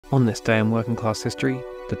On this day in working class history,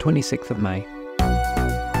 the 26th of May.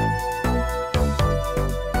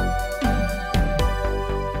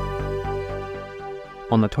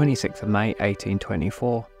 On the 26th of May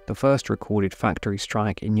 1824, the first recorded factory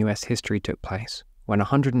strike in US history took place, when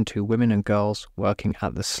 102 women and girls working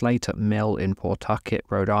at the Slater Mill in Pawtucket,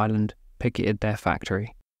 Rhode Island, picketed their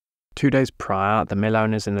factory. 2 days prior, the mill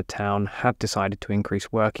owners in the town had decided to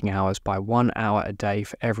increase working hours by 1 hour a day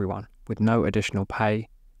for everyone, with no additional pay,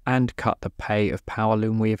 and cut the pay of power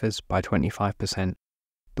loom weavers by 25%.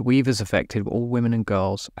 The weavers affected all women and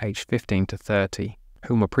girls aged 15 to 30,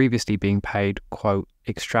 whom were previously being paid, quote,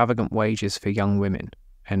 extravagant wages for young women,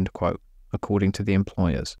 end quote, according to the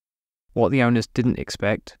employers. What the owners didn't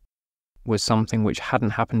expect was something which hadn't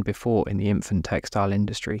happened before in the infant textile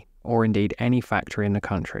industry, or indeed any factory in the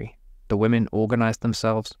country. The women organised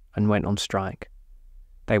themselves and went on strike.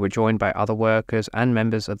 They were joined by other workers and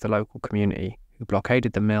members of the local community, who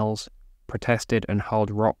blockaded the mills, protested and hurled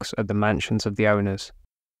rocks at the mansions of the owners.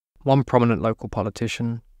 One prominent local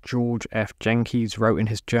politician, George F. Jenkins, wrote in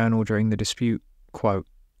his journal during the dispute, quote,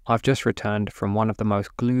 "I've just returned from one of the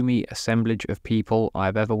most gloomy assemblage of people I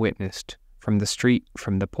have ever witnessed. From the street,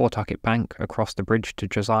 from the Pawtucket Bank across the bridge to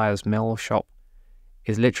Josiah's mill shop,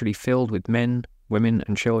 is literally filled with men, women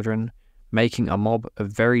and children, making a mob of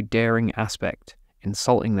very daring aspect,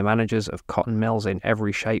 insulting the managers of cotton mills in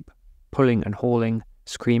every shape, pulling and hauling,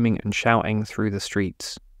 screaming and shouting through the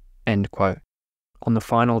streets." End quote. On the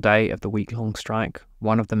final day of the week-long strike,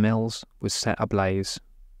 one of the mills was set ablaze.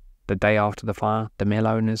 The day after the fire, the mill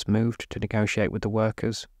owners moved to negotiate with the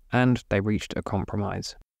workers, and they reached a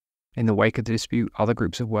compromise. In the wake of the dispute, other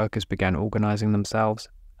groups of workers began organising themselves,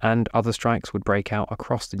 and other strikes would break out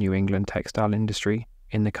across the New England textile industry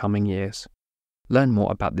in the coming years. Learn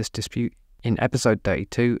more about this dispute in episode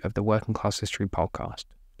 32 of the Working Class History podcast.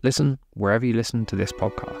 Listen wherever you listen to this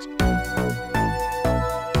podcast.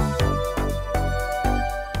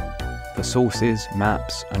 For sources,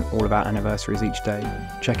 maps, and all of our anniversaries each day,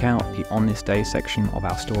 check out the On This Day section of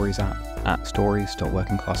our Stories app at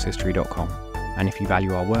stories.workingclasshistory.com. And if you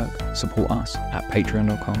value our work, support us at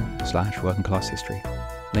patreon.com/workingclasshistory.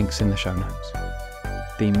 Links in the show notes.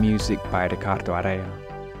 Theme music by Ricardo Arrea.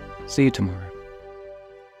 See you tomorrow.